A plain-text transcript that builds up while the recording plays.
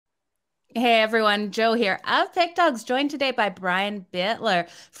Hey everyone, Joe here of Pick Dawgz, joined today by Brian Bittler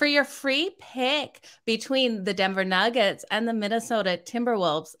for your free pick between the Denver Nuggets and the Minnesota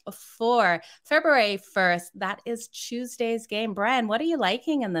Timberwolves for February 1st. That is Tuesday's game. Brian, what are you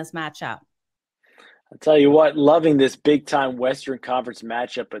liking in this matchup? I'll tell you what, loving this big time Western Conference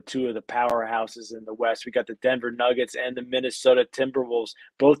matchup of two of the powerhouses in the West. We got the Denver Nuggets and the Minnesota Timberwolves.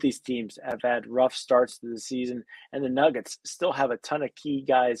 Both these teams have had rough starts to the season, and the Nuggets still have a ton of key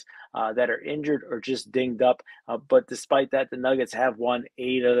guys that are injured or just dinged up. But despite that, the Nuggets have won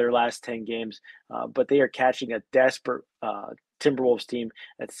 8 of their last 10 games, but they are catching a desperate Timberwolves team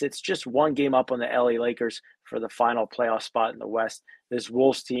that sits just one game up on the LA Lakers for the final playoff spot in the West. This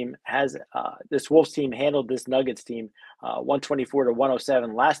Wolves team handled this Nuggets team 124 to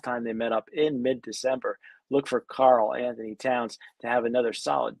 107 last time they met up in mid-December. Look for Karl Anthony Towns to have another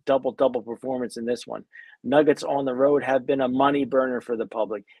solid double performance in this one. Nuggets on the road have been a money burner for the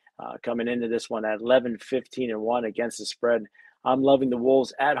public coming into this one at 11, 15, and 1 against the spread. I'm loving the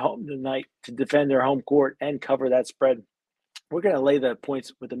Wolves at home tonight to defend their home court and cover that spread. We're going to lay the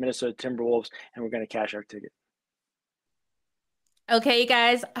points with the Minnesota Timberwolves, and we're going to cash our ticket. Okay, you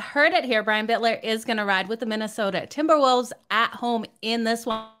guys heard it here. Brian Bittler is going to ride with the Minnesota Timberwolves at home in this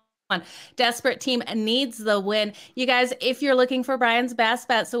one. Desperate team needs the win. You guys, if you're looking for Brian's best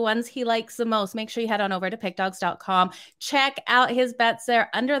bets, the ones he likes the most, make sure you head on over to pickdawgz.com. Check out his bets there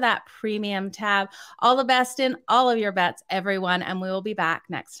under that premium tab. All the best in all of your bets, everyone. And we will be back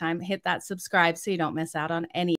next time. Hit that subscribe so you don't miss out on any